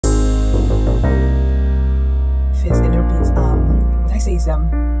say is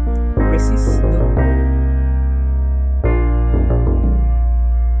racist? No.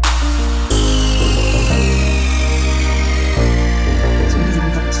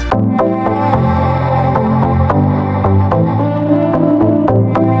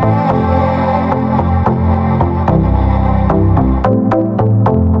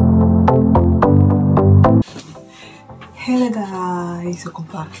 Hello guys, welcome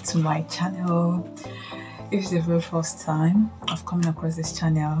back to my channel. If it's the very first time I've come across this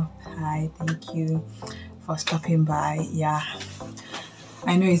channel, hi, thank you for stopping by. Yeah,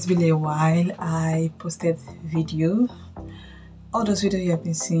 I know it's been a while. I posted video, all those videos you have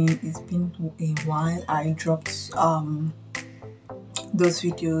been seeing, it's been a while. I dropped those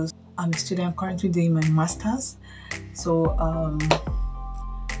videos. I'm a student currently doing my masters, so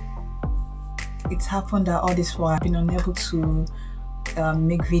it's happened that all this while I've been unable to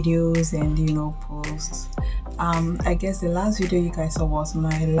make videos and posts. I guess the last video you guys saw was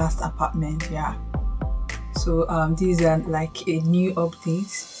my last apartment. Yeah, so these are like a new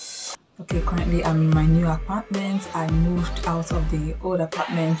update. Okay, currently I'm in my new apartment. I moved out of the old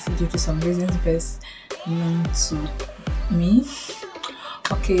apartment due to some reasons best known to me.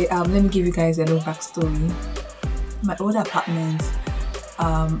 Okay, let me give you guys a little backstory. My old apartment,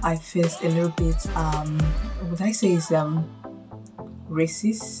 I faced a little bit, would I say is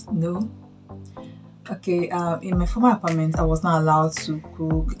racist? No. Okay, in my former apartment I was not allowed to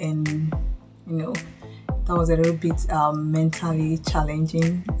cook, and that was a little bit mentally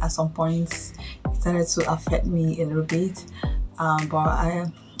challenging at some points. It started to affect me a little bit, but I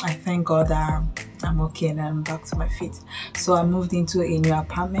thank God that I'm okay and I'm back to my feet. So I moved into a new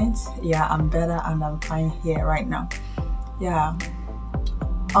apartment. Yeah, I'm better and I'm fine here right now. Yeah,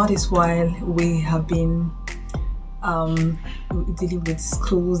 all this while we have been dealing with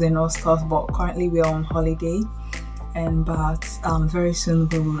schools and all stuff, but currently we are on holiday, but very soon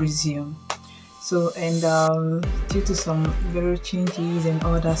we will resume. So, and due to some very changes and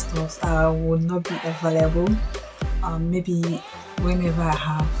all that stuff, I will not be available. Maybe whenever I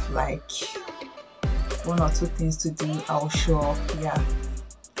have like one or two things to do, I'll show up. Yeah.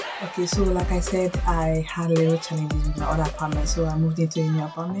 Okay, so like I said, I had little challenges with my other apartment, so I moved into a new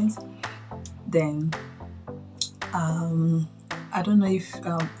apartment. Then I don't know if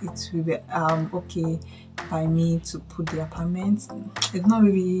it will be okay by me to put the apartment. It's not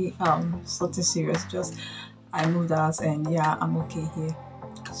really something serious, just I moved out and yeah, I'm okay here.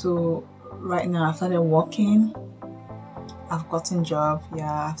 So right now I've started working, I've gotten job.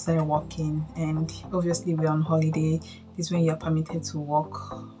 Yeah, I've started working, and obviously we're on holiday. This is when you're permitted to work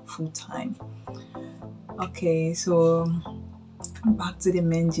full-time. Okay, so back to the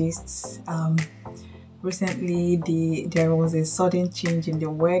main gist. Recently there was a sudden change in the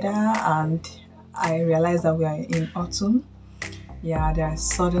weather, and I realized that we are in autumn. Yeah, there's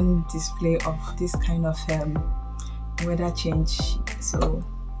sudden display of this kind of weather change. So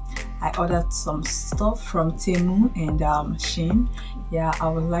I ordered some stuff from Temu and Shein. Yeah, I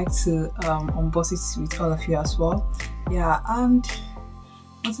would like to unbox it with all of you as well. Yeah, and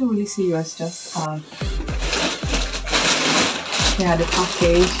nothing really serious, just yeah, the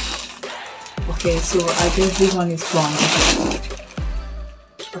package. Okay, so I guess this one is from,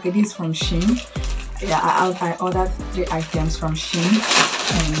 okay, this is from Shein. Yeah, I ordered 3 items from Shein,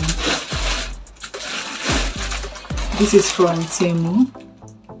 and this is from Temu.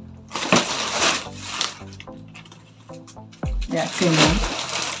 Yeah, Temu.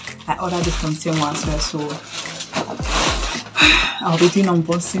 I ordered it from Temu as well, so I'll be doing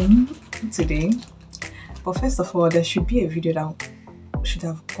unboxing today. But first of all, there should be a video that should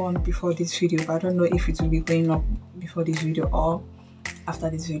have gone before this video, but I don't know if it will be going up before this video or after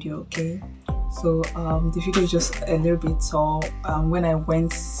this video. Okay, so the video is just a little bit tall. When I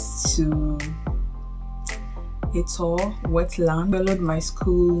went to a tour, wetland, followed my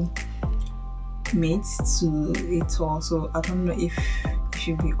school mates to a tour, so I don't know if it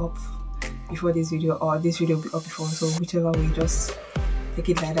should be up before this video or this video will be up before, so whichever way, just take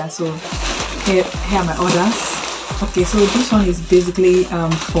it like that. So here are my orders. Okay, so this one is basically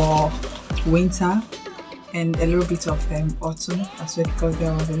for winter and a little bit of autumn as well, because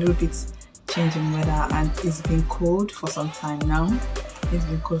there was a little bit change in weather and it's been cold for some time now. It's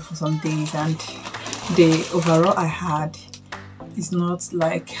been cold for some days, and the overall I had is not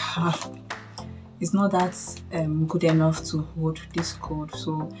like it's not that good enough to hold this cold.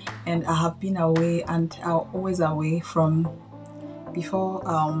 So, and I have been away, and I'm always away from before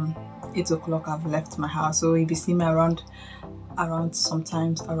 8 o'clock. I've left my house, so you'll be seeing me around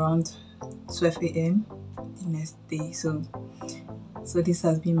sometimes around 12 a.m. the next day. So this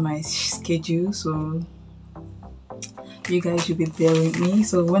has been my schedule. So you guys should be bear with me.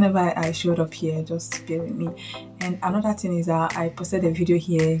 So whenever I showed up here, just bear with me. And another thing is that I posted a video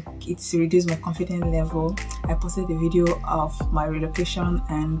here. It's reduced my confidence level. I posted a video of my relocation,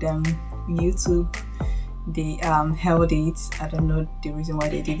 and YouTube, they held it. I don't know the reason why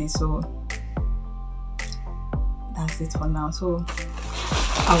they did it, so that's it for now. So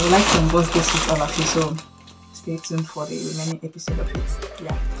I would like to unbox this with all of you, so stay tuned for the remaining episode of it.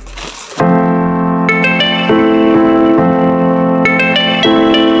 Yeah.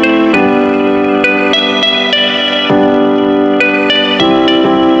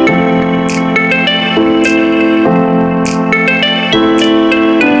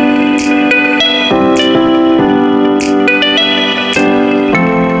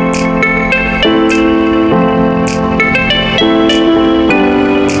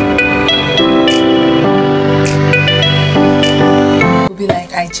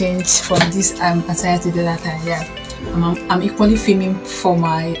 Change from this attire to the other attire. Yeah, I'm equally filming for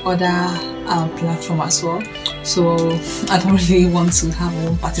my other platform as well, so I don't really want to have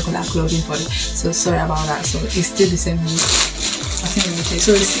one particular clothing for it, so sorry about that. So it's still the same look.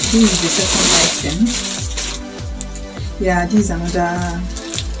 So this is the second item. Yeah, this is another.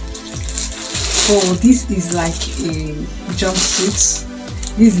 Oh, this is like a jumpsuit.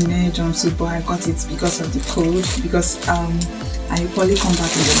 This is a jumpsuit, but I got it because of the code, because I probably come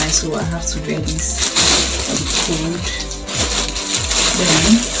back in the night, so I have to wear this for the cold.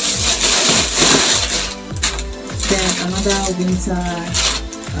 Then another winter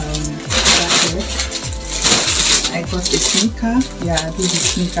jacket. I got a sneaker. Yeah, this is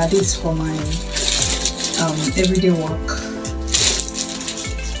sneaker. This is for my everyday work.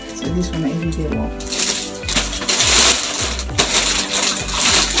 So this is for my everyday work.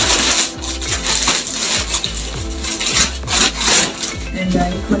 And I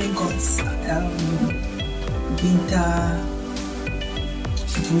equally got winter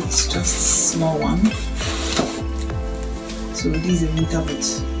boots, just small one. So this is a winter boot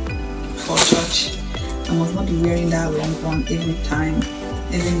for church. I must not be wearing that long one every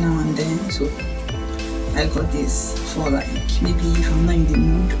now and then. So I got this for like maybe if I'm not in the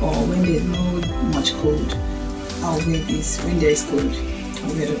mood, or when there's no much cold, I'll wear this. When there is cold,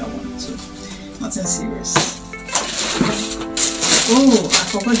 I'll wear the other one. So nothing serious. Oh, I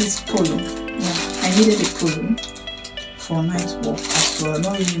forgot this polo. Yeah, I needed a polo for night walk as well.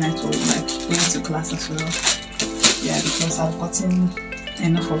 Not really night walk, like going to class as well. Yeah, because I've gotten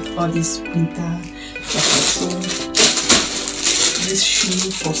enough of all this winter jacket. So this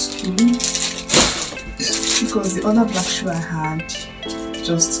shoe for school, because the other black shoe I had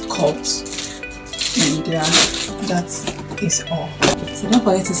just caught, and that is all. So don't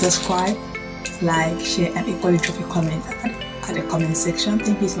forget to subscribe, like, share, and equally drop a comment at the comment section.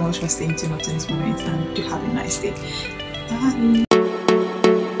 Thank you so much for staying tuned up to this moment, and do have a nice day. Bye.